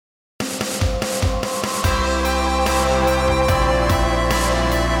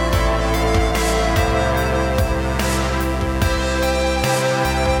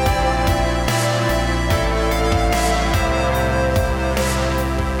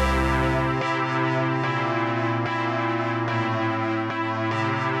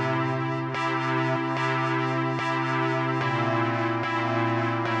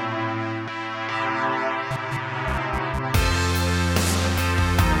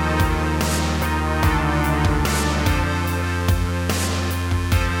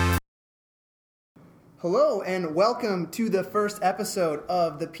Hello and welcome to the first episode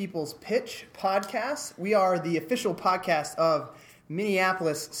of the People's Pitch podcast. We are the official podcast of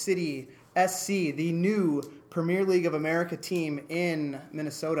Minneapolis City SC, the new Premier League of America team in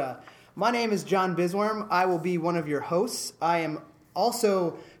Minnesota. My name is John Bisworm. I will be one of your hosts. I am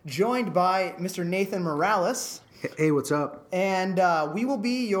also joined by Mr. Nathan Morales. Hey, what's up? And we will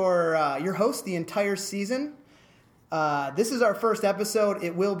be your host the entire season. This is our first episode.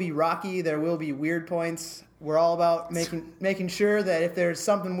 It will be rocky. There will be weird points. We're all about making sure that if there's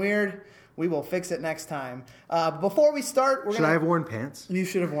something weird, we will fix it next time. Before we start, Should I have worn pants? You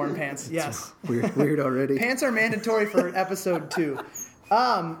should have worn pants. Yes. Weird already. Pants are mandatory for episode 2.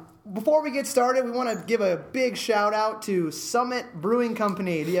 Before we get started, we want to give a big shout out to Summit Brewing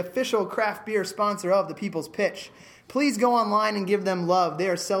Company, the official craft beer sponsor of the People's Pitch. Please go online and give them love. They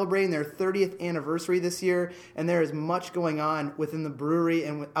are celebrating their 30th anniversary this year, and there is much going on within the brewery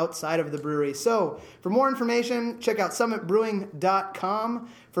and outside of the brewery. So, for more information, check out summitbrewing.com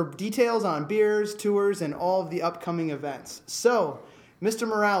for details on beers, tours, and all of the upcoming events. So, Mr.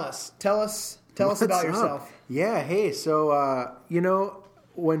 Morales, tell us about yourself. Yeah, hey, so,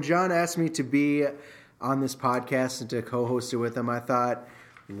 when John asked me to be on this podcast and to co-host it with him, I thought,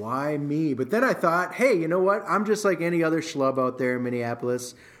 why me? But then I thought, hey, you know what? I'm just like any other schlub out there in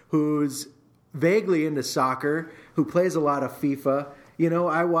Minneapolis who's vaguely into soccer, who plays a lot of FIFA. You know,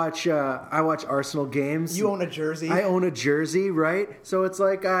 I watch Arsenal games. You own a jersey. I own a jersey, right? So it's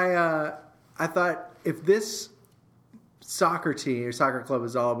like I thought if this soccer team or soccer club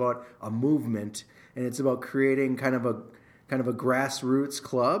is all about a movement and it's about creating kind of a grassroots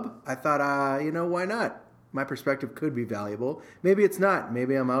club, I thought, why not? My perspective could be valuable. Maybe it's not.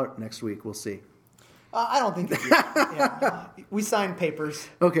 Maybe I'm out next week. We'll see. I don't think that we signed papers.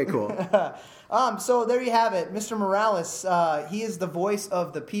 Okay, cool. So there you have it. Mr. Morales, he is the voice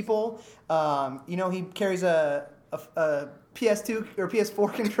of the people. He carries a PS2 or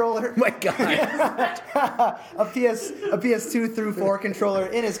PS4 controller. My God. a PS2 through 4 controller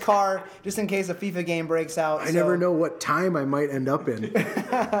in his car just in case a FIFA game breaks out. I never know what time I might end up in.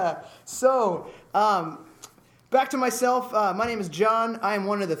 Back to myself. My name is John. I am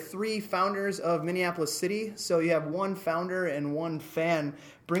one of the 3 founders of Minneapolis City. So you have one founder and one fan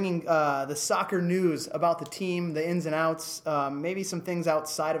bringing the soccer news about the team, the ins and outs, maybe some things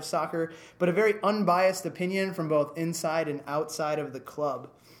outside of soccer, but a very unbiased opinion from both inside and outside of the club.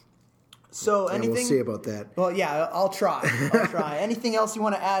 So anything? We'll see about that. Well, yeah, I'll try. Anything else you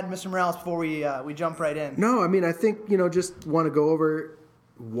want to add, Mr. Morales, before we jump right in? No, I mean, I think, just want to go over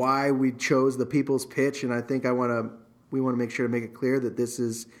why we chose the People's Pitch, and I think we want to make sure to make it clear that this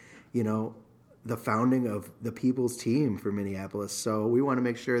is, the founding of the People's Team for Minneapolis. So we want to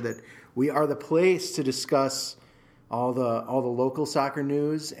make sure that we are the place to discuss all the local soccer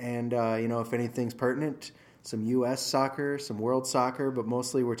news, and if anything's pertinent, some U.S. soccer, some world soccer, but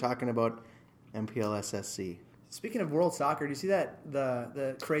mostly we're talking about MPLS-SC. Speaking of world soccer, do you see that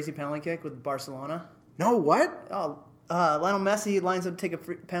the crazy penalty kick with Barcelona? No, what? Oh. Lionel Messi lines up to take a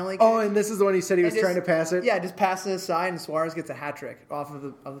penalty kick. Oh, and this is the one he said he was trying to pass it? Yeah, just pass it aside, and Suarez gets a hat trick off of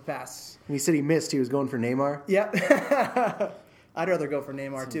the pass. And he said he missed. He was going for Neymar? Yep. I'd rather go for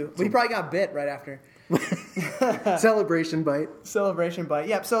Neymar, too. But he probably got bit right after. Celebration bite.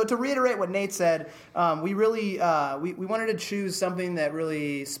 Yep. So to reiterate what Nate said, we really we wanted to choose something that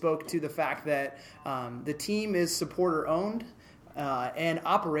really spoke to the fact that the team is supporter-owned and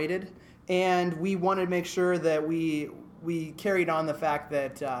operated, and we wanted to make sure that we carried on the fact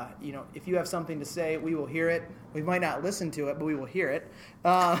that, if you have something to say, we will hear it. We might not listen to it, but we will hear it.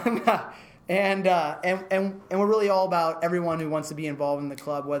 And we're really all about everyone who wants to be involved in the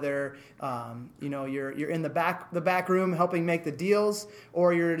club, whether, you're in the back room helping make the deals,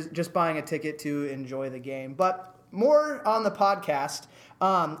 or you're just buying a ticket to enjoy the game. But more on the podcast.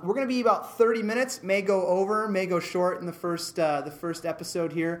 We're going to be about 30 minutes, may go over, may go short in the first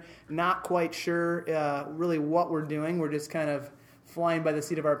episode here. Not quite sure really what we're doing. We're just kind of flying by the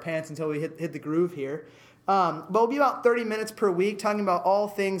seat of our pants until we hit the groove here. But it'll be about 30 minutes per week, talking about all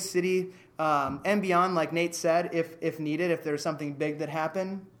things city and beyond, like Nate said, if needed, if there's something big that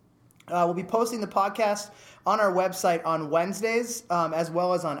happened. We'll be posting the podcast on our website on Wednesdays, as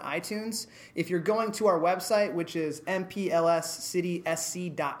well as on iTunes. If you're going to our website, which is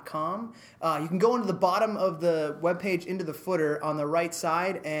mplscitysc.com, you can go into the bottom of the webpage, into the footer on the right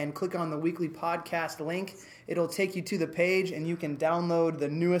side, and click on the weekly podcast link. It'll take you to the page, and you can download the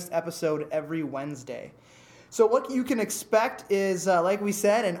newest episode every Wednesday. So what you can expect is, like we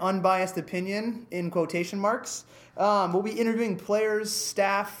said, an unbiased opinion in quotation marks. We'll be interviewing players,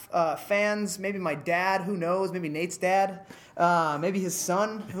 staff, fans, maybe my dad, who knows, maybe Nate's dad, maybe his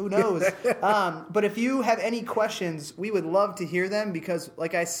son, who knows. But if you have any questions, we would love to hear them because,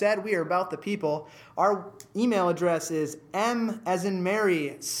 like I said, we are about the people. Our email address is M as in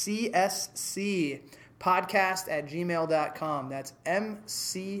Mary, CSC, podcast@gmail.com. That's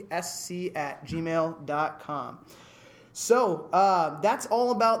mcsc@gmail.com. So that's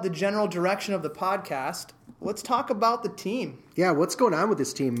all about the general direction of the podcast. Let's talk about the team. Yeah, what's going on with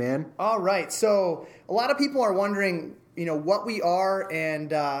this team, man? All right. So a lot of people are wondering, what we are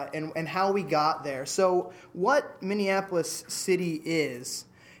and how we got there. So what Minneapolis City is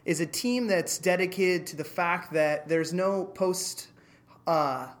a team that's dedicated to the fact that there's no post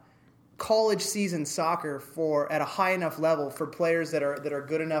college season soccer at a high enough level for players that are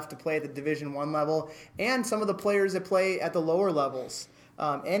good enough to play at the Division I level, and some of the players that play at the lower levels,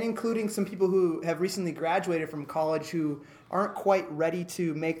 and including some people who have recently graduated from college who aren't quite ready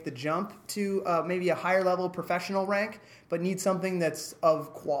to make the jump to maybe a higher level professional rank, but need something that's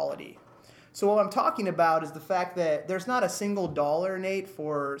of quality. So what I'm talking about is the fact that there's not a single dollar, Nate,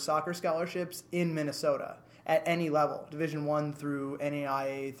 for soccer scholarships in Minnesota at any level, Division I through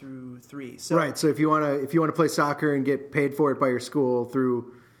NAIA through 3. So, right. So if you want to play soccer and get paid for it by your school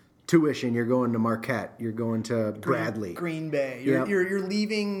through tuition, you're going to Marquette, you're going to Bradley, Green Bay. You're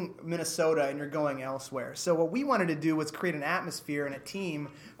leaving Minnesota and you're going elsewhere. So what we wanted to do was create an atmosphere and a team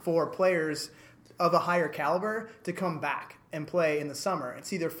for players of a higher caliber to come back and play in the summer and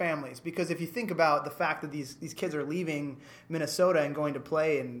see their families. Because if you think about the fact that these kids are leaving Minnesota and going to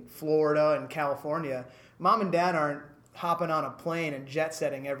play in Florida and California, mom and dad aren't hopping on a plane and jet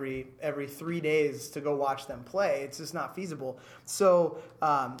setting every 3 days to go watch them play. It's just not feasible. So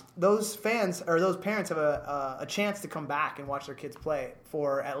those fans or those parents have a chance to come back and watch their kids play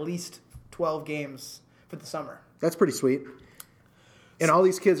for at least 12 games for the summer. That's pretty sweet. And all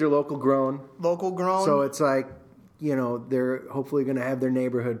these kids are local grown. So it's like, they're hopefully going to have their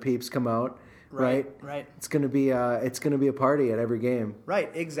neighborhood peeps come out. Right. It's gonna be a party at every game.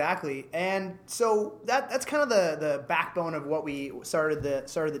 Right, exactly. And so that's kind of the backbone of what we started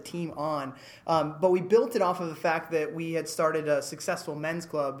the team on. But we built it off of the fact that we had started a successful men's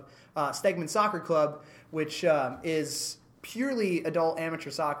club, Stegman Soccer Club, which is purely adult amateur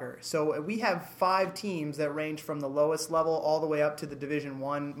soccer. So we have 5 teams that range from the lowest level all the way up to the Division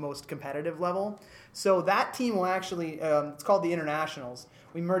I most competitive level. So that team will actually, it's called the Internationals.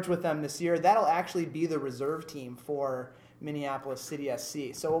 We merged with them this year. That'll actually be the reserve team for Minneapolis City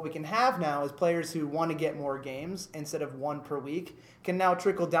SC. So what we can have now is players who want to get more games instead of 1 per week can now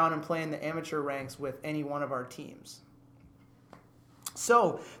trickle down and play in the amateur ranks with any one of our teams.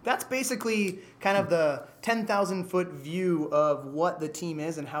 So that's basically kind of the 10,000-foot view of what the team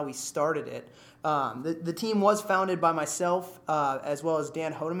is and how we started it. The team was founded by myself as well as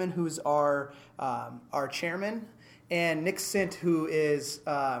Dan Hodeman, who's our chairman, and Nick Sint, who is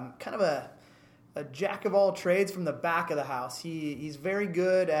kind of a jack of all trades from the back of the house. He's very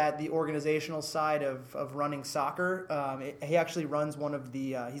good at the organizational side of running soccer. He actually runs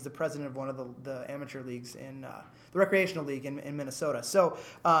he's the president of one of the amateur leagues in the recreational league in Minnesota. So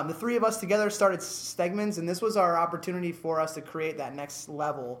the 3 of us together started Stegman's, and this was our opportunity for us to create that next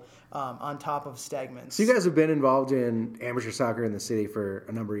level on top of Stegman's. So you guys have been involved in amateur soccer in the city for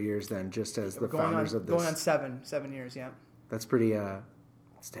a number of years then, just as the founders of this. Going on 7 years, yeah. That's pretty...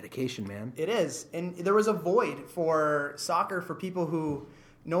 It's dedication, man. It is. And there was a void for soccer for people who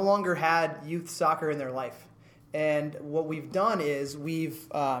no longer had youth soccer in their life. And what we've done is we've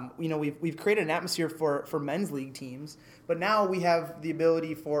created an atmosphere for men's league teams, but now we have the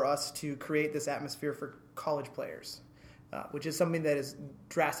ability for us to create this atmosphere for college players, which is something that is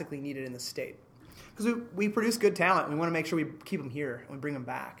drastically needed in the state. Because we produce good talent, and we want to make sure we keep them here and we bring them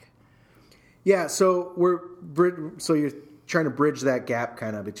back. Yeah, so you're trying to bridge that gap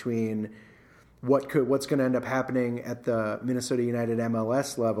kind of between what's going to end up happening at the Minnesota United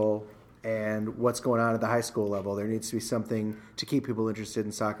MLS level and what's going on at the high school level. There needs to be something to keep people interested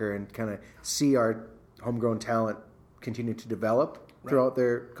in soccer and kind of see our homegrown talent continue to develop throughout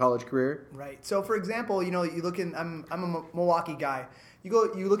their college career. Right. So, for example, you look in. I'm a Milwaukee guy.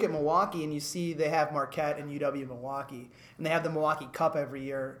 You look at Milwaukee and you see they have Marquette and UW Milwaukee, and they have the Milwaukee Cup every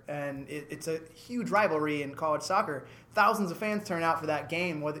year, and it's a huge rivalry in college soccer. Thousands of fans turn out for that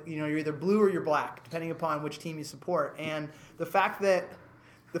game. Whether you're either blue or you're black, depending upon which team you support. And the fact that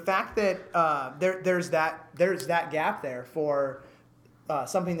there's that gap there for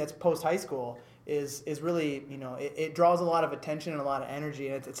something that's post high school is really it draws a lot of attention and a lot of energy,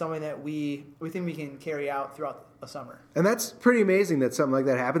 and it's something that we think we can carry out throughout the summer. And that's pretty amazing that something like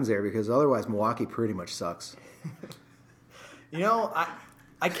that happens there, because otherwise Milwaukee pretty much sucks. You know,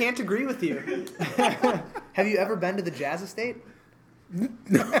 I can't agree with you. Have you ever been to the Jazz Estate?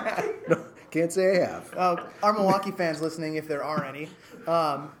 No, can't say I have. Our Milwaukee fans listening, if there are any,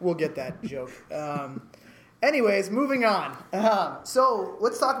 will get that joke. Anyways, moving on. So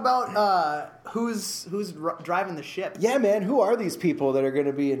let's talk about who's driving the ship. Yeah, man, who are these people that are going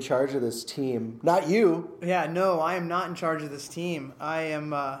to be in charge of this team? Not you. Yeah, no, I am not in charge of this team. I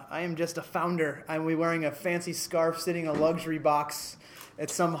am just a founder. I'm wearing a fancy scarf, sitting in a luxury box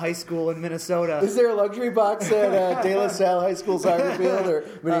at some high school in Minnesota. Is there a luxury box at De La Salle High School soccer field or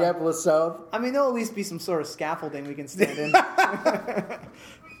Minneapolis South? I mean, there'll at least be some sort of scaffolding we can stand in.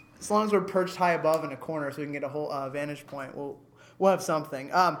 As long as we're perched high above in a corner so we can get a whole vantage point, we'll have something.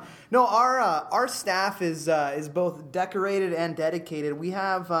 No, our staff is both decorated and dedicated. We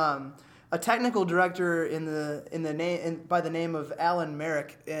have a technical director by the name of Alan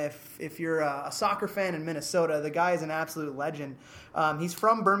Merrick. If you're a soccer fan in Minnesota, the guy is an absolute legend. He's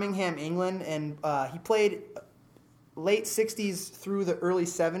from Birmingham, England, and he played late 60s through the early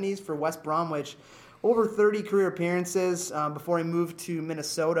 70s for West Bromwich. Over 30 career appearances before he moved to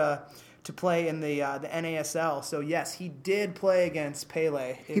Minnesota to play in the NASL. So yes, he did play against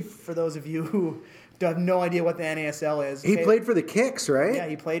Pele. For those of you who have no idea what the NASL is, he played for the Kicks, right? Yeah,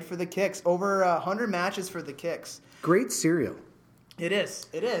 he played for the Kicks. Over 100 matches for the Kicks. Great cereal. It is,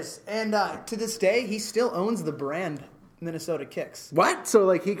 and to this day, he still owns the brand Minnesota Kicks. What? So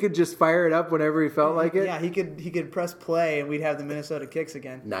like he could just fire it up whenever he felt like it? Yeah, he could press play and we'd have the Minnesota Kicks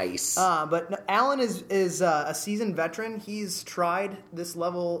again. Nice. But Alan is a seasoned veteran. He's tried this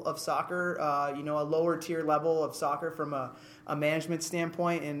level of soccer, a lower tier level of soccer from a management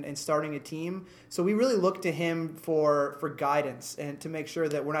standpoint and starting a team. So we really look to him for guidance and to make sure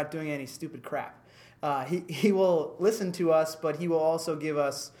that we're not doing any stupid crap. He will listen to us, but he will also give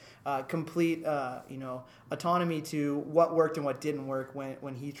us complete autonomy to what worked and what didn't work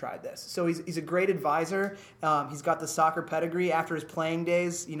when he tried this. So he's a great advisor. He's got the soccer pedigree. After his playing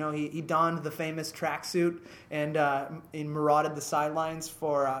days, he donned the famous tracksuit and marauded the sidelines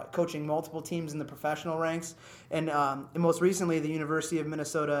for coaching multiple teams in the professional ranks, and most recently the University of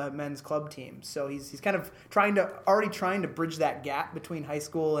Minnesota men's club team. So he's kind of trying to bridge that gap between high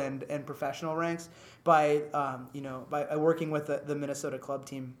school and professional ranks by working with the Minnesota club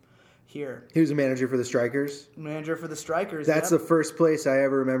team here. He was a manager for the Strikers. That's the first place I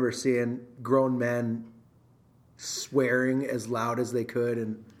ever remember seeing grown men swearing as loud as they could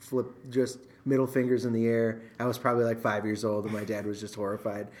and flip just middle fingers in the air. I was probably like 5 years old and my dad was just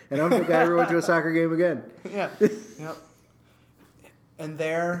horrified. And I don't think I ever went to a soccer game again. Yeah. Yep. And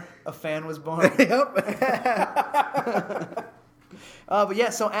there a fan was born. Yep. But yeah,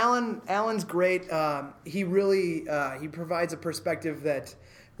 so Alan's great. He really he provides a perspective that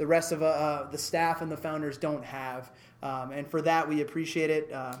the rest of the staff and the founders don't have, and for that we appreciate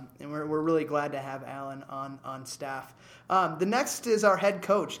it. And we're really glad to have Alan on staff. The next is our head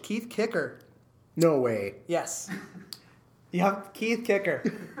coach, Keith Kicker. No way. Yes. Yep, Keith Kicker.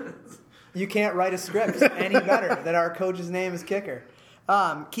 You can't write a script any better that our coach's name is Kicker.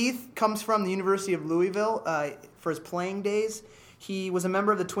 Keith comes from the University of Louisville for his playing days. He was a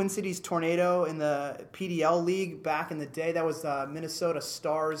member of the Twin Cities Tornado in the PDL League back in the day. That was Minnesota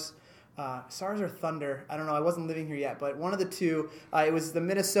Stars. Stars or Thunder. I don't know. I wasn't living here yet, but one of the two. It was the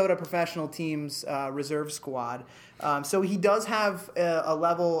Minnesota professional team's reserve squad. So he does have a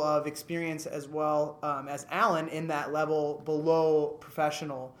level of experience as well as Alan in that level below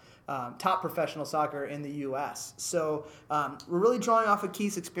professional. Top professional soccer in the U.S. So we're really drawing off of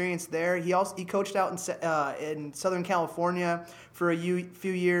Keith's experience there. He coached out in Southern California for a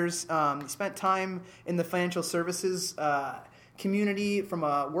few years. He spent time in the financial services community from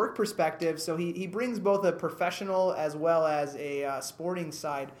a work perspective. So he brings both a professional as well as a sporting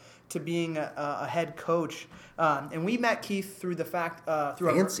side to being a head coach. And we met Keith through the fact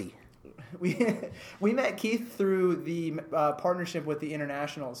through fancy. We met Keith through the partnership with the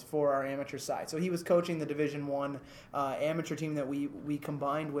Internationals for our amateur side. So he was coaching the Division I amateur team that we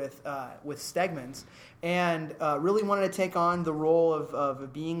combined with Stegman's, and really wanted to take on the role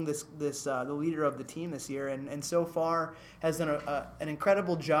of being the leader of the team this year, and so far has done an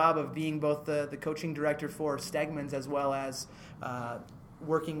incredible job of being both the coaching director for Stegman's as well as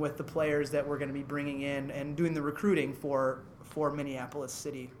working with the players that we're going to be bringing in and doing the recruiting for Minneapolis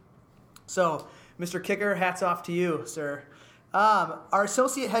City. So, Mr. Kicker, hats off to you, sir. Our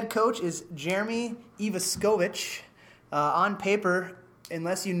associate head coach is Jeremy Ivaskovich. On paper,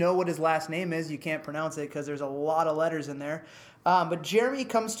 unless you know what his last name is, you can't pronounce it because there's a lot of letters in there. But Jeremy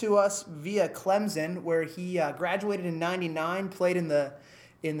comes to us via Clemson, where he graduated in '99, played in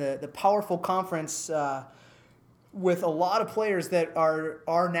the powerful conference with a lot of players that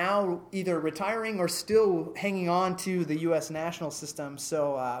are now either retiring or still hanging on to the U.S. national system.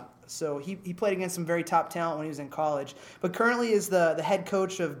 So he played against some very top talent when he was in college, but currently is the head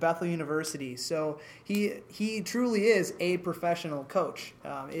coach of Bethel University. So he truly is a professional coach.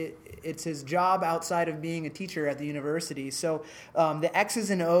 It's his job outside of being a teacher at the university. So the X's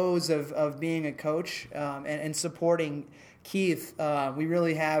and O's of being a coach and supporting Keith, we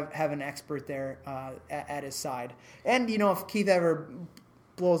really have an expert there at his side. And if Keith ever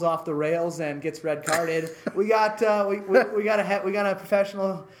blows off the rails and gets red carded, we got a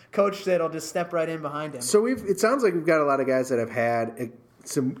professional coach that'll just step right in behind him. So it sounds like we've got a lot of guys that have had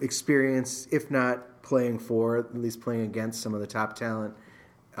some experience, if not playing for, at least playing against some of the top talent,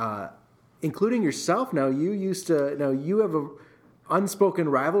 including yourself. Now you have a unspoken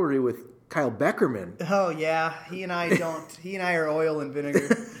rivalry with Kyle Beckerman. Oh yeah, he and I are oil and vinegar.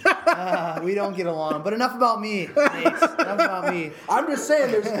 We don't get along. But enough about me, Nate. Enough about me. I'm just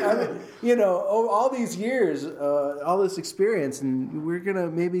saying, all these years, all this experience, and we're gonna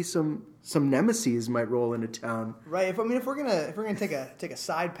maybe some nemesis might roll into town. Right. If we're gonna take a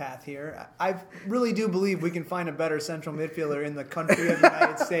side path here, I really do believe we can find a better central midfielder in the country of the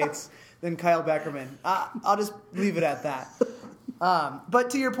United States than Kyle Beckerman. I'll just leave it at that.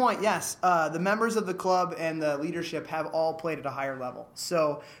 But to your point, yes, the members of the club and the leadership have all played at a higher level.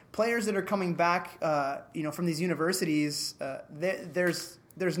 So players that are coming back, from these universities,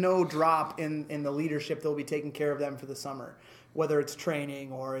 there's no drop in the leadership that will be taking care of them for the summer, whether it's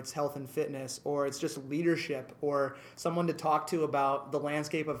training or it's health and fitness or it's just leadership or someone to talk to about the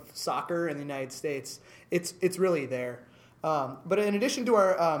landscape of soccer in the United States. It's really there. But in addition to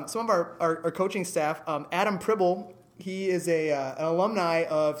our some of our coaching staff, Adam Pribble. He is an alumni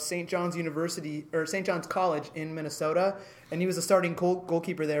of St. John's University or St. John's College in Minnesota, and he was a starting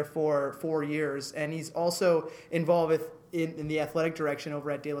goalkeeper there for 4 years. And he's also involved in the athletic direction over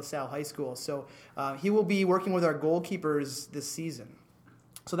at De La Salle High School. So he will be working with our goalkeepers this season.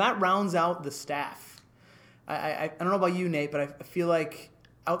 So that rounds out the staff. I don't know about you, Nate, but I feel like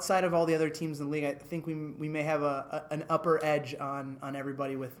outside of all the other teams in the league, I think we may have an upper edge on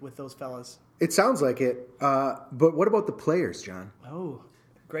everybody with those fellas. It sounds like it. But what about the players, John? Oh,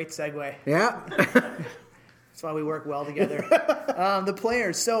 great segue. Yeah. That's why we work well together. The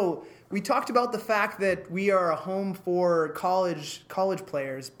players. So we talked about the fact that we are a home for college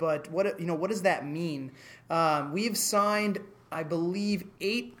players, but what does that mean? We've signed, I believe,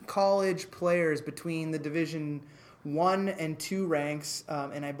 8 college players between the Division 1 and 2 ranks,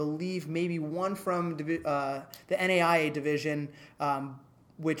 and I believe maybe one from the NAIA division,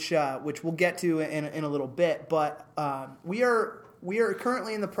 which we'll get to in a little bit. But we are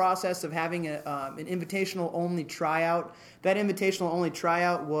currently in the process of having an invitational only tryout. That invitational only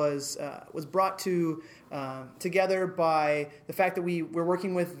tryout was brought together by the fact that we're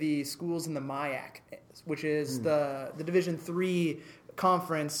working with the schools in the MIAC, which is the Division 3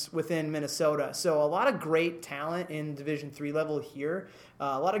 conference within Minnesota. So a lot of great talent in Division 3 level here.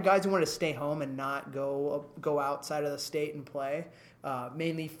 A lot of guys who wanted to stay home and not go outside of the state and play.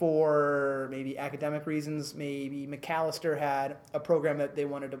 Mainly for maybe academic reasons. Maybe McAllister had a program that they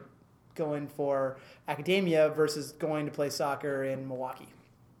wanted to go in for academia versus going to play soccer in Milwaukee.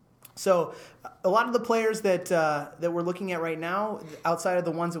 So a lot of the players that we're looking at right now, outside of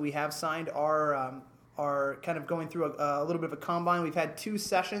the ones that we have signed, are kind of going through a little bit of a combine. We've had 2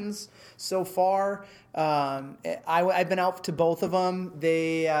 sessions so far. I've been out to both of them.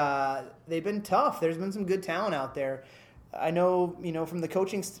 They've been tough. There's been some good talent out there. I know, from the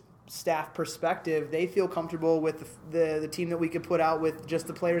coaching staff perspective, they feel comfortable with the team that we could put out with just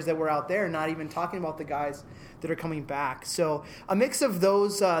the players that were out there, not even talking about the guys that are coming back. So a mix of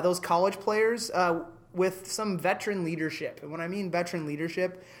those college players with some veteran leadership. And when I mean veteran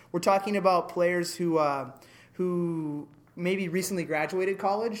leadership, we're talking about players who maybe recently graduated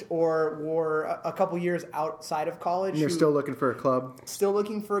college or were a couple years outside of college. And they're still looking for a club. Still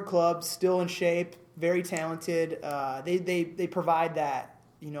looking for a club, still in shape, very talented. They provide that,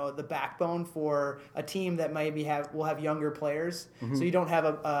 the backbone for a team that maybe will have younger players. Mm-hmm. So you don't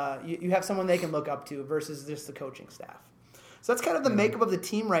have you have someone they can look up to versus just the coaching staff. So that's kind of the makeup of the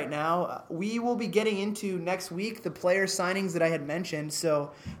team right now. We will be getting into next week the player signings that I had mentioned,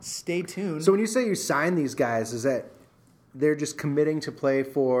 so stay tuned. So when you say you sign these guys, is that they're just committing to play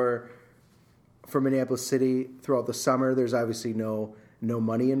for Minneapolis City throughout the summer? There's obviously no no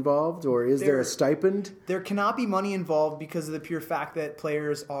money involved, or is there a stipend? There cannot be money involved because of the pure fact that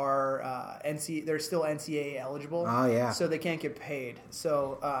players are they're still NCAA eligible. Oh yeah. So they can't get paid.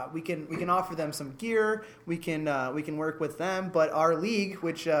 So we can offer them some gear. We can work with them. But our league,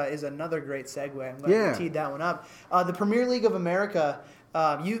 which is another great segue, I'm glad you teed that one up. The Premier League of America.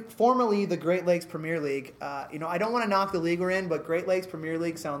 Formerly the Great Lakes Premier League. I don't want to knock the league we're in, but Great Lakes Premier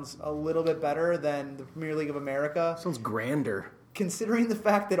League sounds a little bit better than the Premier League of America. Sounds grander. Considering the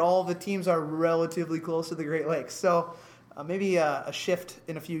fact that all the teams are relatively close to the Great Lakes. So maybe a shift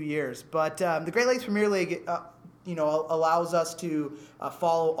in a few years. But the Great Lakes Premier League, allows us to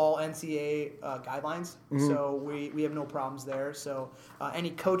follow all NCAA guidelines. Mm-hmm. So we have no problems there. So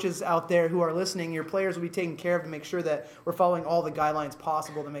any coaches out there who are listening, your players will be taken care of to make sure that we're following all the guidelines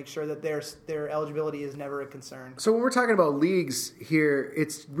possible to make sure that their eligibility is never a concern. So when we're talking about leagues here,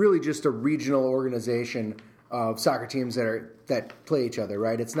 it's really just a regional organization of soccer teams that play each other,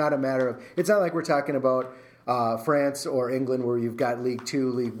 right? It's not like we're talking about France or England where you've got League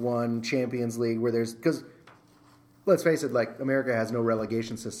 2, League 1, Champions League, because let's face it, like America has no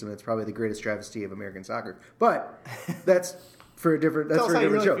relegation system. It's probably the greatest travesty of American soccer. But that's for a different show. That's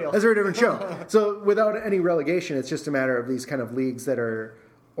for a different show. So without any relegation, it's just a matter of these kind of leagues that are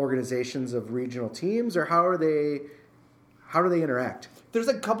organizations of regional teams, or how do they interact? There's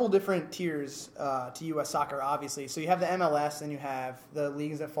a couple different tiers to U.S. soccer, obviously. So you have the MLS, and you have the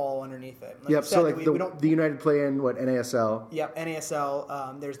leagues that fall underneath it. Yep. So like the United play in NASL. Yep,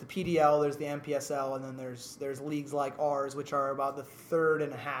 NASL. There's the PDL, there's the MPSL, and then there's leagues like ours, which are about the third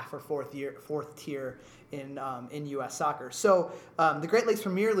and a half or fourth tier in U.S. soccer. So the Great Lakes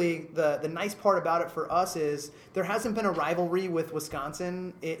Premier League, the nice part about it for us is there hasn't been a rivalry with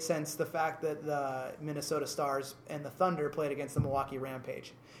Wisconsin since the fact that the Minnesota Stars and the Thunder played against the Milwaukee Rampage.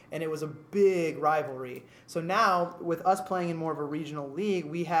 And it was a big rivalry. So now, with us playing in more of a regional league,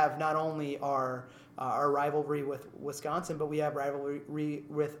 we have not only our rivalry with Wisconsin, but we have rivalry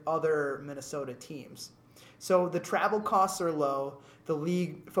with other Minnesota teams. So the travel costs are low. The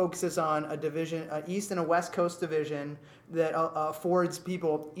league focuses on a division, an East and a West Coast division that affords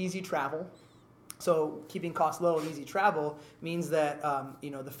people easy travel. So keeping costs low and easy travel means that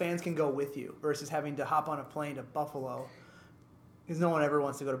the fans can go with you versus having to hop on a plane to Buffalo. Because no one ever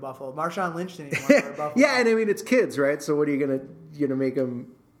wants to go to Buffalo. Marshawn Lynch didn't even want to go to Buffalo. Yeah, and I mean it's kids, right? So what are you gonna make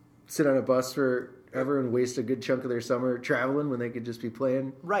them sit on a bus forever and waste a good chunk of their summer traveling when they could just be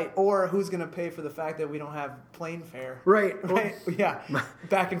playing? Right. Or who's gonna pay for the fact that we don't have plane fare? Right. Yeah.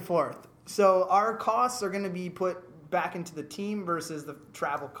 Back and forth. So our costs are gonna be put back into the team versus the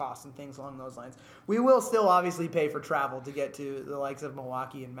travel costs and things along those lines. We will still obviously pay for travel to get to the likes of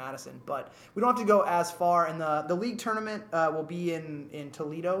Milwaukee and Madison, but we don't have to go as far. And the league tournament will be in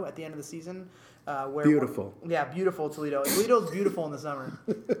Toledo at the end of the season. Beautiful. Beautiful Toledo. Toledo's beautiful in the summer.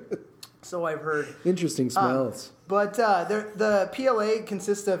 So I've heard. Interesting smells. But the PLA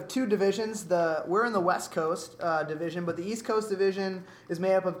consists of two divisions. We're in the West Coast division, but the East Coast division is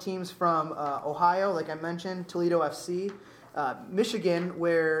made up of teams from Ohio, like I mentioned, Toledo FC, Michigan,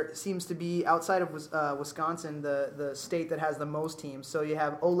 where seems to be outside of Wisconsin, the state that has the most teams. So you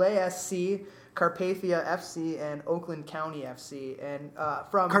have Ole SC, Carpathia FC, and Oakland County FC. And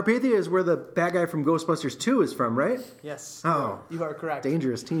from Carpathia is where the bad guy from Ghostbusters 2 is from, right? Yes. Oh, you are correct.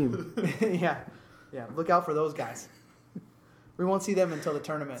 Dangerous team. Yeah. Look out for those guys. We won't see them until the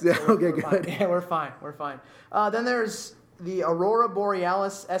tournament. Yeah, so good. Fine. Yeah, we're fine. Then there's the Aurora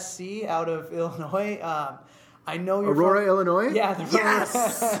Borealis SC out of Illinois. I know you're Aurora, Illinois. Yeah.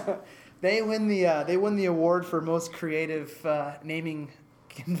 Yes. They win the award for most creative naming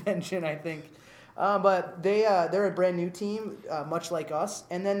convention, I think. But they're a brand new team, much like us.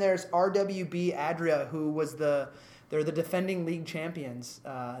 And then there's RWB Adria, who was they're the defending league champions,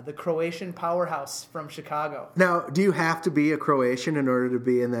 the Croatian powerhouse from Chicago. Now, do you have to be a Croatian in order to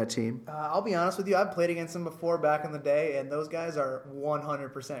be in that team? I'll be honest with you. I've played against them before back in the day, and those guys are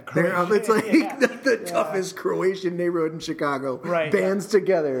 100% Croatian. It's like the toughest Croatian neighborhood in Chicago. Right. Bands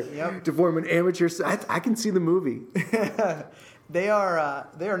together to form an amateur. I can see the movie. They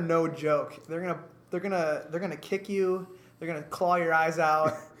are no joke. They're gonna kick you. They're gonna claw your eyes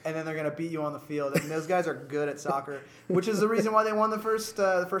out, and then they're gonna beat you on the field. And those guys are good at soccer, which is the reason why they won the first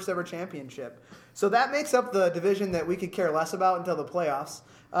ever championship. So that makes up the division that we could care less about until the playoffs.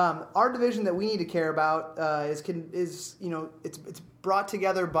 Our division that we need to care about is it's brought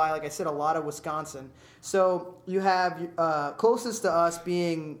together by, like I said, a lot of Wisconsin. So you have closest to us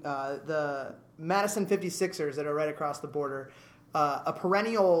being the Madison 56ers that are right across the border, a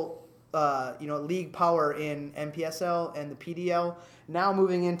perennial league power in MPSL and the PDL, now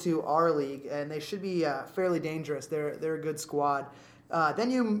moving into our league, and they should be fairly dangerous. They're a good squad.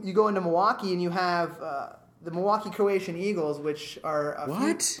 Then you go into Milwaukee and you have the Milwaukee Croatian Eagles, which are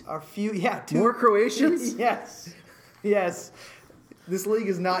two more Croatians. Yes. This league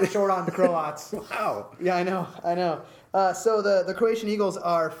is not short on Croats. Wow. Yeah, I know. So the Croatian Eagles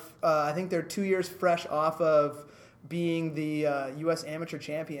are, I think they're 2 years fresh off of being the U.S. amateur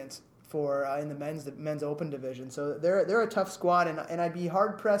champions for in the men's open division. So they're a tough squad, and I'd be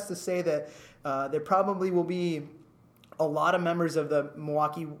hard pressed to say that there probably will be a lot of members of the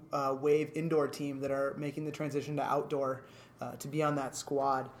Milwaukee Wave indoor team that are making the transition to outdoor to be on that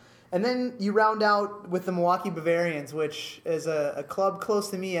squad. And then you round out with the Milwaukee Bavarians, which is a club close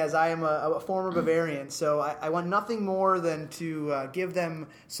to me as I am a former Bavarian. So I want nothing more than to give them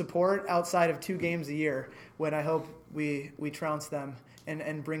support outside of 2 games a year when I hope we trounce them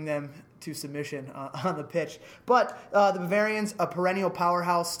and bring them to submission on the pitch. But the Bavarians, a perennial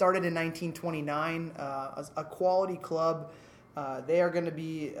powerhouse, started in 1929, a quality club. They are going to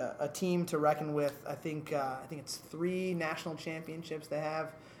be a team to reckon with. I think it's 3 national championships they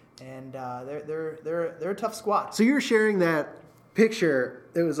have. And they're a tough squad. So you're sharing that picture.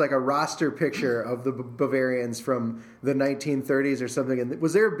 It was like a roster picture of the Bavarians from the 1930s or something. And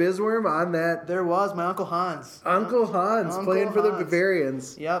was there a Bizworm on that? There was. My Uncle Hans. Uncle Hans playing for the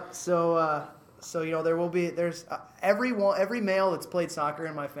Bavarians. Yep. So there's every male that's played soccer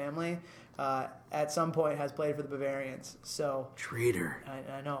in my family at some point has played for the Bavarians. So traitor.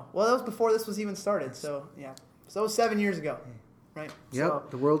 I know. Well, that was before this was even started. So yeah. So it was 7 years ago. Right. Yep. So,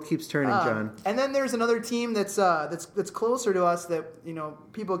 the world keeps turning, John. And then there's another team that's closer to us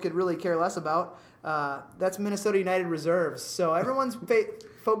that people could really care less about. That's Minnesota United Reserves. So everyone's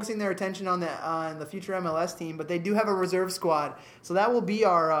focusing their attention on the future MLS team, but they do have a reserve squad. So that will be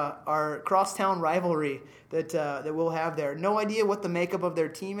our crosstown rivalry that we'll have there. No idea what the makeup of their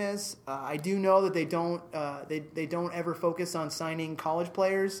team is. I do know that they don't ever focus on signing college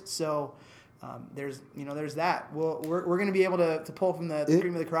players. So. There's that. We're going to be able to pull from the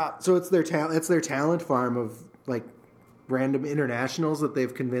cream of the crop. So it's their talent. It's their talent farm of like random internationals that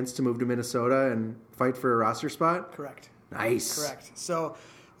they've convinced to move to Minnesota and fight for a roster spot. Correct. Nice. Correct. So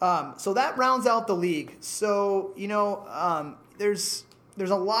that rounds out the league. So there's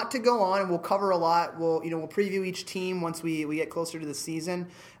a lot to go on, and we'll cover a lot. We'll preview each team once we get closer to the season,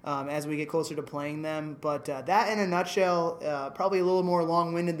 as we get closer to playing them. But that, in a nutshell, probably a little more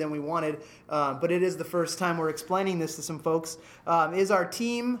long-winded than we wanted. But it is the first time we're explaining this to some folks. Is our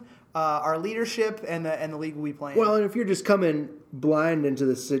team, our leadership, and the league we play in. Well, and if you're just coming blind into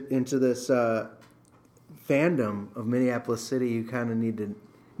this fandom of Minneapolis City, you kind of need to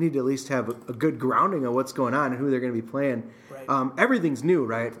at least have a good grounding of what's going on and who they're going to be playing. Right. Everything's new,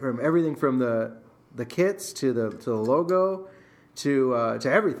 right? From everything from the kits to the logo to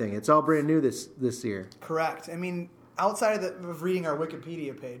everything. It's all brand new this year. Correct. I mean, outside of reading our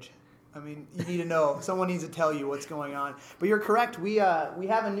Wikipedia page, I mean, you need to know. Someone needs to tell you what's going on. But you're correct. We have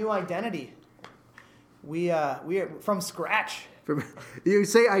a new identity. We are from scratch. You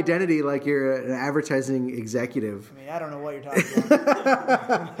say identity like you're an advertising executive. I mean, I don't know what you're talking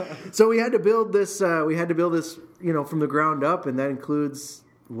about. So we had to build this. From the ground up, and that includes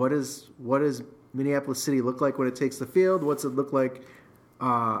what does Minneapolis City look like when it takes the field? What's it look like,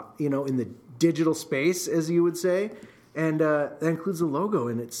 in the digital space, as you would say, and that includes the logo.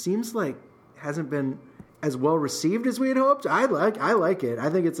 And it seems like hasn't been as well received as we had hoped. I like it.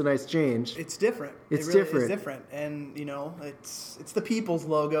 I think it's a nice change. It's different. It's really different. It's different, and it's the people's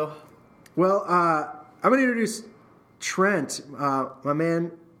logo. Well, I'm going to introduce Trent. My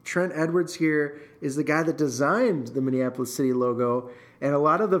man Trent Edwards here is the guy that designed the Minneapolis City logo, and a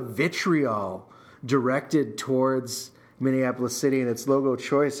lot of the vitriol directed towards Minneapolis City and its logo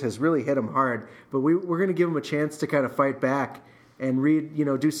choice has really hit him hard. But we're going to give him a chance to kind of fight back and read,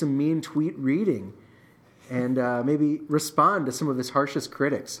 do some mean tweet reading. And maybe respond to some of his harshest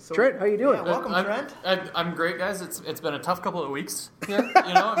critics. So, Trent, how you doing? Yeah, welcome, Trent. I'm great, guys. It's been a tough couple of weeks here.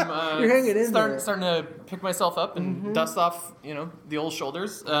 I'm You're hanging in starting there. to pick myself up and dust off, the old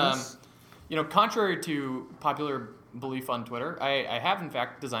shoulders. Nice. Contrary to popular belief on Twitter, I have in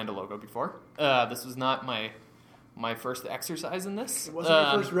fact designed a logo before. This was not my first exercise in this. It wasn't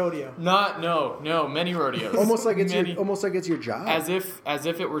your first rodeo. No, many rodeos. almost like it's your job. As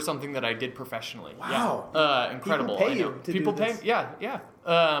if it were something that I did professionally. Wow. Yeah. Incredible. People pay you to People do pay. this. Yeah.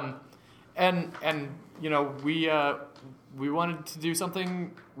 We wanted to do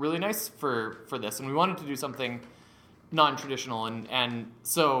something really nice for this, and we wanted to do something non-traditional, and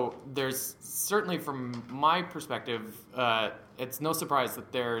so there's certainly, from my perspective, it's no surprise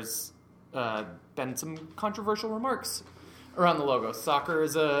that there's been some controversial remarks around the logo. Soccer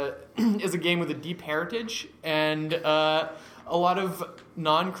is a game with a deep heritage, and a lot of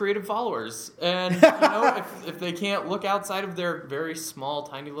non-creative followers, and if they can't look outside of their very small,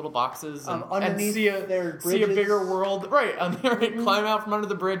 tiny little boxes and see their see a bridges. bigger world, right? Climb out from under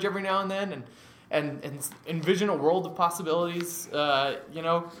the bridge every now and then, and envision a world of possibilities.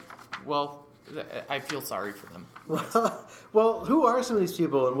 Well, I feel sorry for them. Well, who are some of these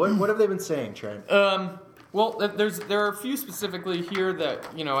people, and what have they been saying, Trent? Well, there are a few specifically here that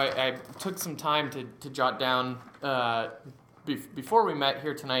I took some time to jot down before we met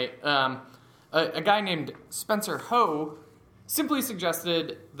here tonight. A guy named Spencer Ho simply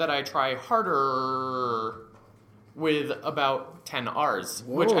suggested that I try harder with about 10 R's,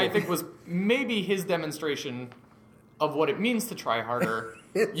 which I think was maybe his demonstration of what it means to try harder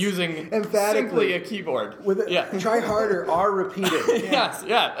using simply a keyboard. Try harder, R repeated. Yes,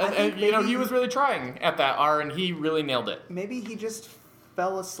 and he was really trying at that R, and he really nailed it. Maybe he just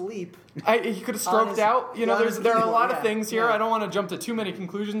fell asleep. He could have stroked out. There are a lot of things here. Yeah. I don't want to jump to too many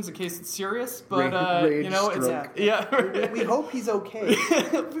conclusions in case it's serious, but Rage it's stroke. We hope he's okay.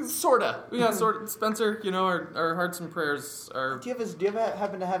 sorta. Yeah, sorta. Spencer, our hearts and prayers are. Do you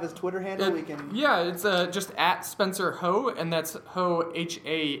happen to have his Twitter handle? We can. Yeah, it's just at Spencer Ho, and that's Ho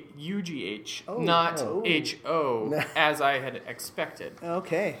HAUGH, not HO, as I had expected.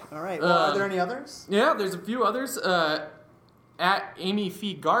 Okay, all right. Well, are there any others? Yeah, there's a few others. At Amy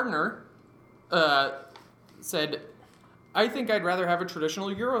Fee Gardner said, I think I'd rather have a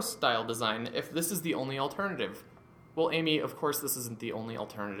traditional Euro-style design if this is the only alternative. Well, Amy, of course this isn't the only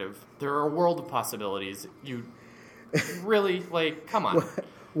alternative. There are a world of possibilities. You really, come on.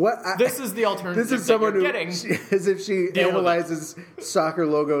 This is the alternative This is someone that you're getting. As if she analyzes soccer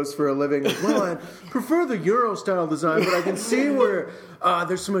logos for a living. Well, I prefer the Euro-style design, but I can see where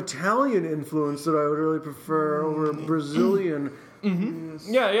there's some Italian influence that I would really prefer over Brazilian.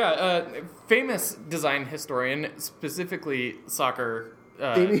 Mm-hmm. Yeah. Famous design historian, specifically soccer.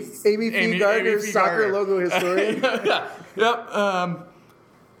 Amy Fee Gardner, soccer logo historian. Yep.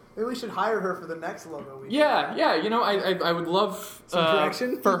 Maybe we should hire her for the next logo. I would love some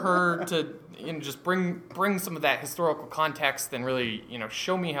direction for her to just bring some of that historical context and really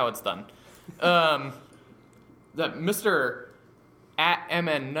show me how it's done. That Mr. at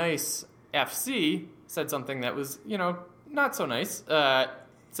MN Nice FC said something that was not so nice.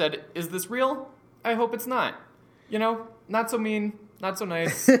 Said, "Is this real? I hope it's not. Not so mean, not so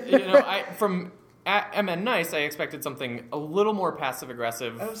nice. From." At MN Nice, I expected something a little more passive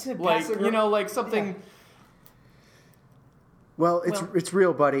aggressive, like something. Yeah. Well, it's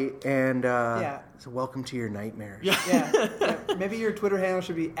real, buddy, and so welcome to your nightmares. Yeah. Maybe your Twitter handle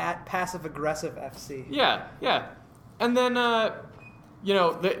should be at passive aggressive FC. Yeah, and then the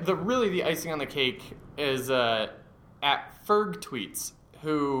icing on the cake is at Ferg Tweets,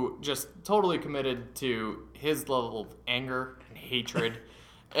 who just totally committed to his level of anger and hatred,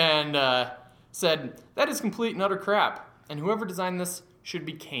 and. Said, that is complete and utter crap, and whoever designed this should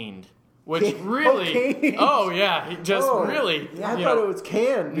be caned. Which really... caned. Oh, yeah, he just really... Yeah, I thought it was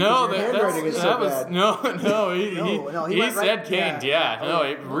canned No, because your handwriting is so bad. He said caned,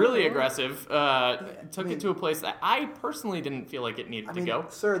 really yeah. aggressive. Took it to a place that I personally didn't feel like it needed to go.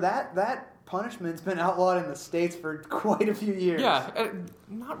 Sir, that punishment's been outlawed in the States for quite a few years. Yeah,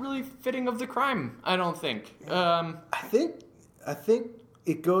 not really fitting of the crime, I don't think. I think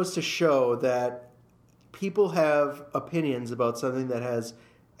it goes to show that people have opinions about something that has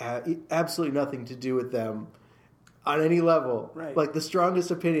absolutely nothing to do with them on any level. Right. Like the strongest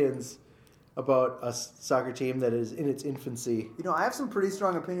opinions about a soccer team that is in its infancy. I have some pretty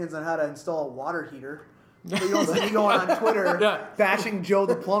strong opinions on how to install a water heater. So you don't see me going on Twitter bashing Joe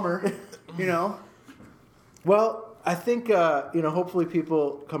the plumber, Well, I think, hopefully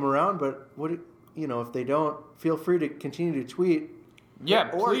people come around, but if they don't, feel free to continue to tweet. Yeah,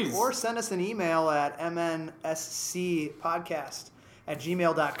 please. Or send us an email at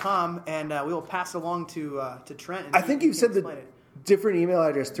mnscpodcast@gmail.com, and we will pass it along to Trent. And I think you've said the different email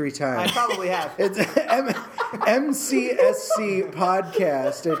address 3 times. I probably have. It's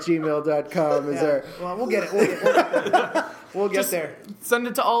mcscpodcast@gmail.com is our... Well, we'll get it. We'll get there. Send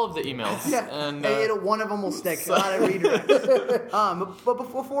it to all of the emails. Yeah. And, one of them will stick. A lot of redirects. But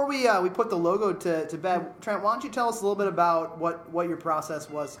before we put the logo to bed, Trent, why don't you tell us a little bit about what your process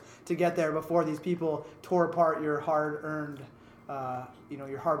was to get there before these people tore apart your hard-earned,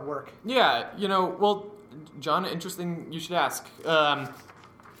 your hard work? Yeah, well, John, interesting you should ask.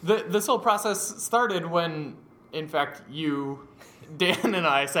 This whole process started when, in fact, Dan and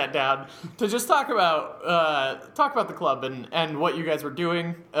I sat down to just talk about the club and what you guys were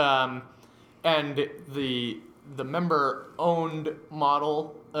doing, and the member-owned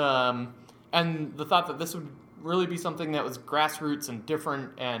model, and the thought that this would really be something that was grassroots and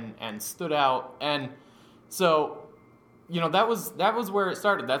different and stood out. And so, that was where it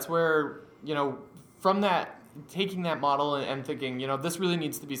started. That's where, from that, taking that model and thinking, this really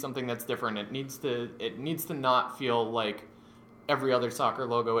needs to be something that's different. It needs to not feel like every other soccer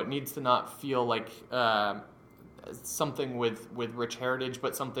logo. It needs to not feel like something with rich heritage,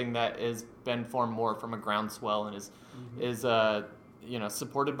 but something that has been formed more from a groundswell and is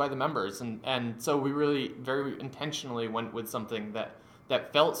supported by the members. And so we really very intentionally went with something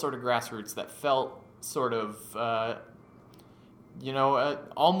that felt sort of grassroots, that felt sort of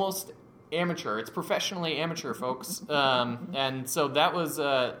almost amateur. It's professionally amateur, folks. And so that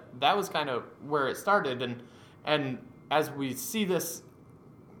was kind of where it started. And as we see this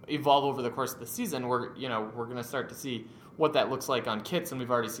evolve over the course of the season, we're going to start to see what that looks like on kits, and we've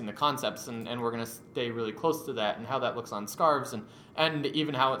already seen the concepts, and we're going to stay really close to that, and how that looks on scarves, and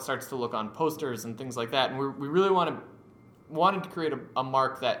even how it starts to look on posters and things like that. And we really wanted to create a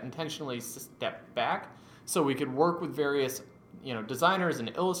mark that intentionally stepped back, so we could work with various designers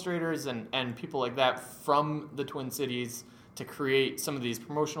and illustrators and people like that from the Twin Cities to create some of these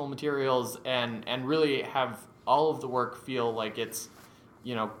promotional materials and really have all of the work feel like it's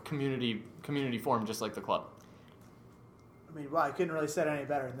community formed, just like the club. I mean, wow, I couldn't really say it any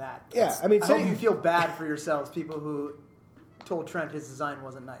better than that. Yeah, I mean, I hope you feel bad for yourselves, people who told Trent his design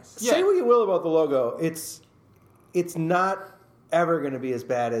wasn't nice. Yeah. Say what you will about the logo, it's not ever going to be as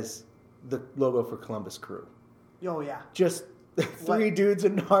bad as the logo for Columbus Crew. Oh yeah, Just three dudes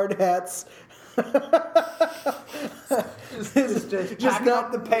in hard hats. just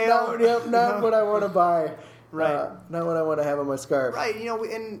not the pail. Not what I want to buy. Right. Not what I want to have on my scarf. Right,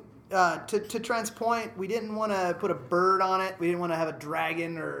 to Trent's point, we didn't want to put a bird on it. We didn't want to have a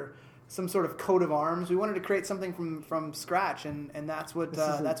dragon or some sort of coat of arms. We wanted to create something from scratch, and that's what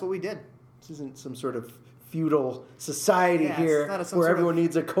we did. This isn't some sort of feudal society here where everyone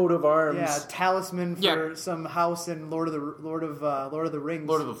needs a coat of arms. Yeah, a talisman for some house in Lord of the Rings. Lord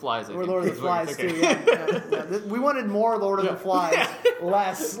of the Flies, I think. Lord of the Flies too. Yeah. We wanted more Lord of the Flies,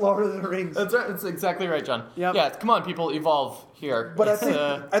 less Lord of the Rings. That's right. That's exactly right, John. Yep. Yeah, come on, people, evolve here. But I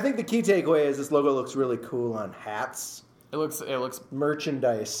think the key takeaway is this logo looks really cool on hats. It looks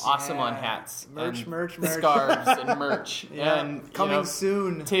merchandise. Awesome on hats. Merch. Scarves and merch. Yeah. And coming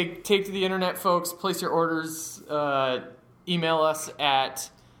soon. Take to the internet, folks. Place your orders. Email us at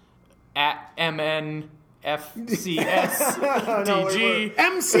MNFCSDG.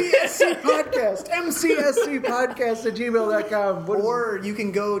 MCSC Podcast. MCSC Podcast at gmail.com. Or you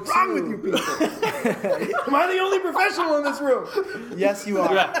can go to... What's wrong with you people? Am I the only professional in this room? Yes, you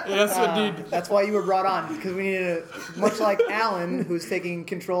are. Yeah, yes, indeed. That's why you were brought on, because we needed much like Alan, who's taking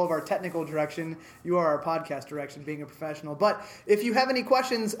control of our technical direction, you are our podcast direction, being a professional. But if you have any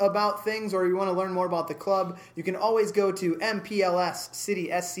questions about things or you want to learn more about the club, you can always go to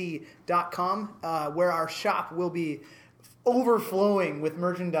mplscitysc.com, where our shop will be overflowing with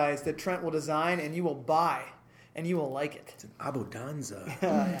merchandise that Trent will design and you will buy. And you will like it. It's an Abodanza.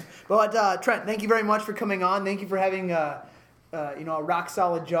 Yeah. But Trent, thank you very much for coming on. Thank you for having a rock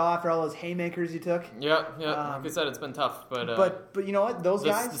solid jaw after all those haymakers you took. Yeah. Like I said, it's been tough, but you know what? Those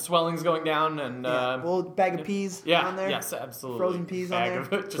guys, the swelling's going down, and little bag of peas on there. Yes, absolutely. Frozen peas on there.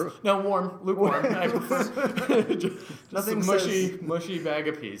 Lukewarm. I prefer nothing mushy bag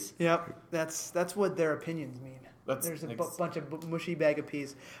of peas. Yep, that's what their opinions mean. There's a bunch of mushy bag of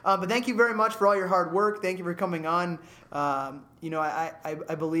peas. But thank you very much for all your hard work. Thank you for coming on. I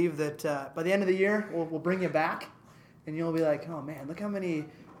believe that by the end of the year, we'll bring you back, and you'll be like, oh man, look how many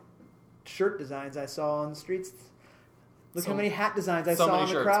shirt designs I saw on the streets. Look how many hat designs I saw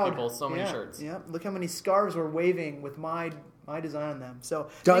in the crowd. So many shirts. Yeah. Look how many scarves were waving with my design on them. So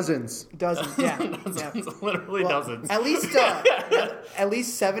dozens. Yeah. Literally dozens. At least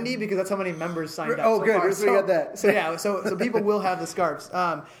 70, because that's how many members signed up. Oh, so good. Far. So we got that. So people will have the scarves.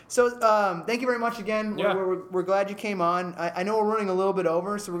 Thank you very much again. Yeah. We're glad you came on. I know we're running a little bit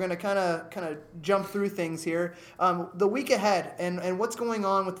over, so we're going to kind of jump through things here. The week ahead and what's going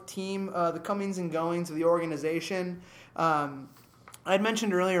on with the team, the comings and goings of the organization. I had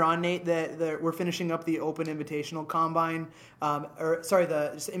mentioned earlier on, Nate, that we're finishing up the Open Invitational Combine, the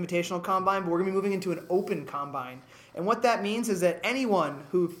Invitational Combine, but we're going to be moving into an Open Combine. And what that means is that anyone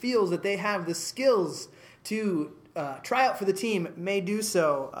who feels that they have the skills to try out for the team may do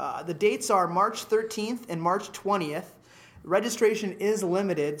so. The dates are March 13th and March 20th. Registration is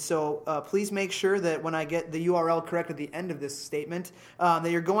limited, so please make sure that when I get the URL correct at the end of this statement,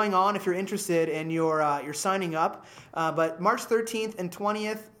 that you're going on if you're interested and you're signing up. But March 13th and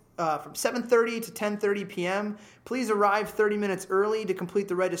 20th, from 7:30 to 10:30 p.m. Please arrive 30 minutes early to complete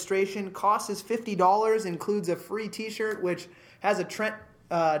the registration. Cost is $50, includes a free T-shirt, which has a Trent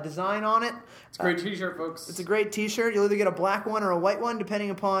design on it. It's a great T-shirt, folks. It's a great T-shirt. You'll either get a black one or a white one, depending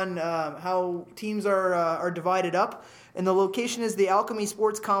upon how teams are divided up. And the location is the Alchemy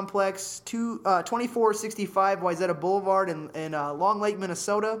Sports Complex, 2465 Wayzata Boulevard in Long Lake,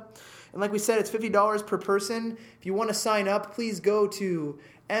 Minnesota. And like we said, it's $50 per person. If you want to sign up, please go to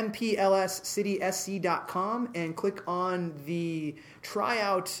mplscitysc.com and click on the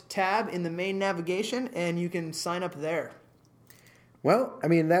tryout tab in the main navigation, and you can sign up there. Well, I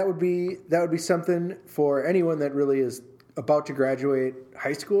mean, that would be something for anyone that really is about to graduate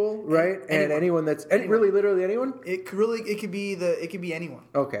high school, right? And anyone that's really literally anyone. It could be anyone.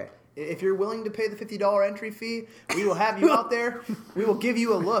 Okay. If you're willing to pay the $50 entry fee, we will have you out there. We will give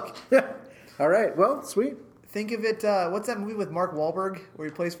you a look. All right. Well, sweet. Think of it. What's that movie with Mark Wahlberg where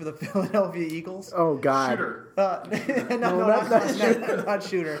he plays for the Philadelphia Eagles? Oh God. Shooter. Not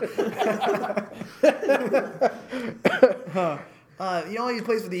Shooter. He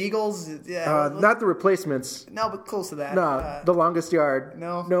plays for the Eagles. Yeah. Not The Replacements. No, but close to that. No, The Longest Yard.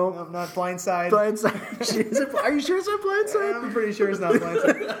 No, not Blindside. Blindside. Are you sure it's not Blindside? I'm pretty sure it's not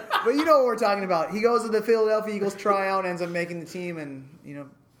Blindside. But you know what we're talking about. He goes to the Philadelphia Eagles tryout, ends up making the team, and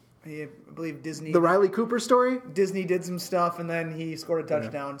I believe Disney. The Riley Cooper story? Disney did some stuff, and then he scored a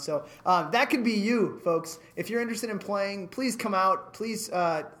touchdown. Yeah. So that could be you, folks. If you're interested in playing, please come out. Please,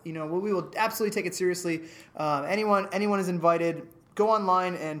 we will absolutely take it seriously. Anyone is invited. Go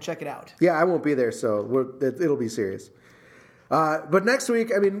online and check it out. Yeah, I won't be there, so it'll be serious. But next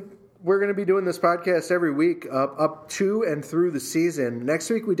week, I mean, we're going to be doing this podcast every week up to and through the season.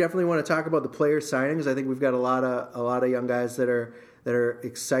 Next week, we definitely want to talk about the player signings. I think we've got a lot of young guys that are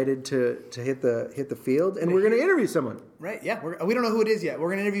excited to hit the field, and we're going to interview someone. Right? Yeah, we don't know who it is yet. We're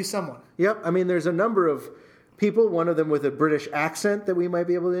going to interview someone. Yep. I mean, there's a number of people. One of them with a British accent that we might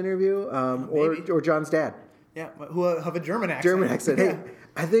be able to interview, or John's dad. Yeah, who have a German accent. German accent. Yeah. Hey,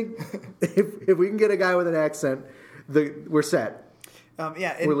 I think if we can get a guy with an accent, we're set.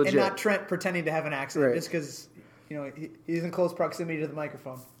 We're legit. And not Trent pretending to have an accent, right. Just because he's in close proximity to the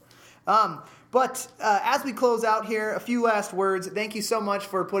microphone. But as we close out here, a few last words. Thank you so much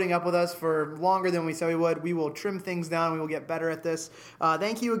for putting up with us for longer than we said we would. We will trim things down. We will get better at this.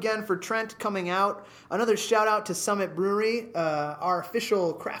 Thank you again for Trent coming out. Another shout out to Summit Brewery, our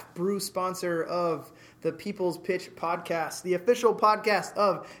official craft brew sponsor of the People's Pitch podcast, the official podcast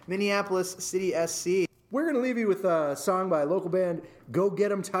of Minneapolis City SC. We're going to leave you with a song by local band Go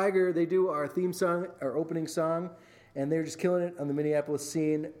Get 'Em Tiger. They do our theme song, our opening song. And they're just killing it on the Minneapolis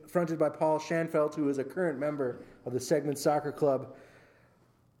scene, fronted by Paul Schanfeld, who is a current member of the Segment Soccer Club.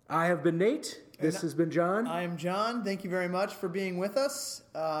 I have been Nate. This has been John. I am John. Thank you very much for being with us.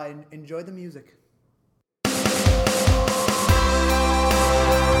 Enjoy the music.